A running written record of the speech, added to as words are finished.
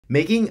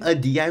Making a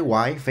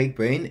DIY fake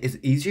brain is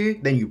easier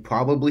than you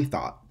probably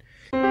thought.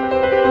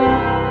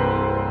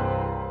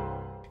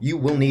 You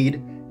will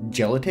need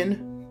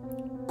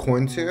gelatin,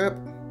 corn syrup,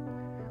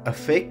 a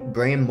fake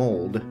brain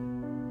mold,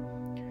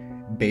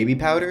 baby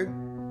powder,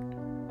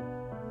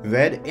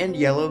 red and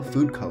yellow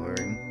food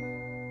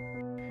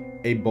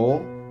coloring, a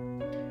bowl,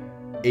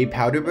 a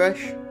powder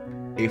brush,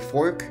 a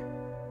fork,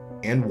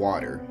 and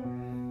water.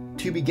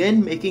 To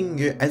begin making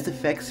your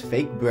SFX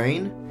fake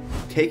brain,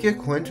 take your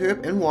corn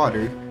syrup and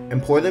water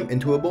and pour them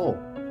into a bowl.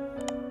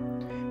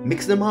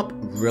 Mix them up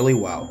really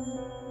well.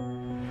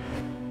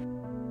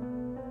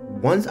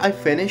 Once I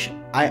finish,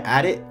 I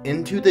add it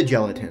into the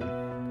gelatin.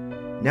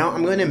 Now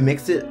I'm going to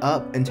mix it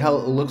up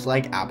until it looks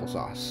like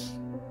applesauce.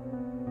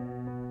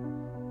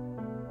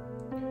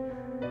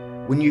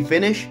 When you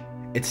finish,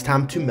 it's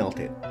time to melt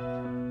it.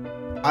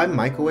 I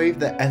microwave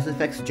the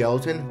SFX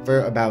gelatin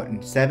for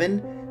about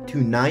 7 to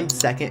 9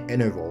 second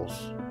intervals.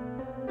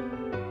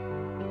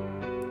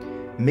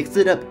 Mix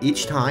it up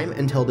each time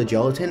until the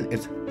gelatin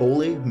is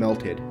fully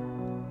melted.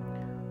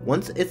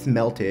 Once it's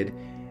melted,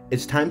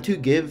 it's time to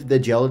give the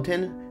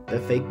gelatin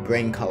the fake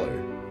brain color.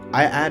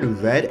 I add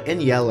red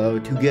and yellow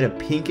to get a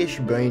pinkish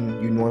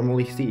brain you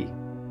normally see.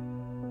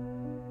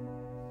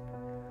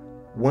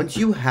 Once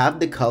you have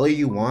the color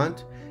you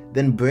want,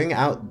 then bring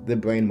out the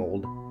brain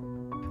mold.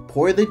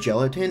 Pour the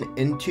gelatin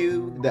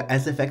into the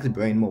SFX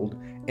brain mold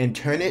and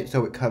turn it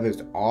so it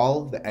covers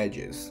all the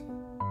edges.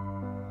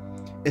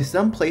 If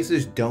some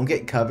places don't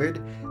get covered,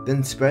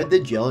 then spread the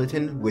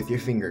gelatin with your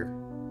finger.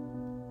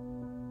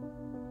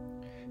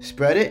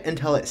 Spread it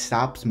until it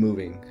stops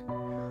moving.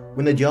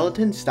 When the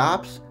gelatin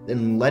stops,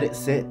 then let it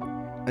sit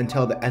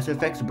until the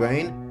SFX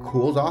brain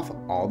cools off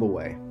all the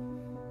way.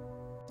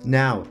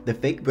 Now, the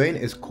fake brain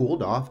is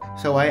cooled off,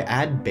 so I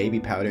add baby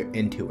powder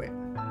into it.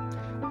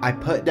 I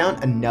put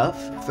down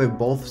enough for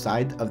both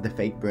sides of the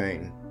fake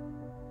brain.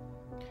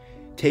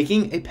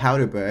 Taking a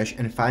powder brush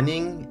and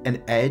finding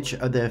an edge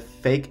of the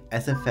fake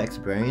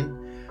SFX brain,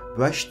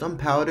 brush some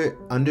powder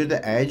under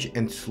the edge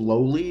and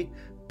slowly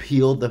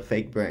peel the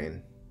fake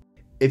brain.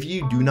 If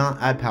you do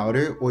not add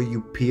powder or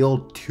you peel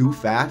too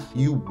fast,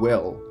 you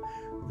will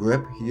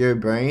rip your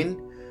brain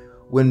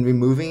when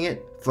removing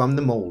it from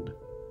the mold.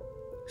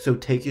 So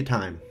take your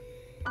time.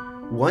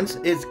 Once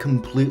it's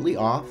completely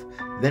off,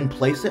 then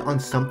place it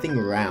on something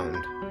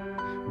round.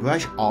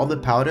 Brush all the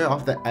powder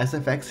off the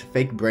SFX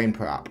fake brain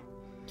prop.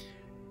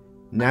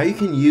 Now you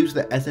can use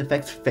the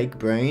SFX fake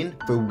brain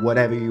for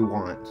whatever you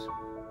want.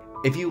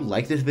 If you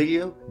like this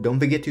video,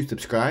 don't forget to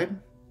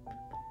subscribe,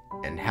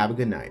 and have a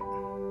good night.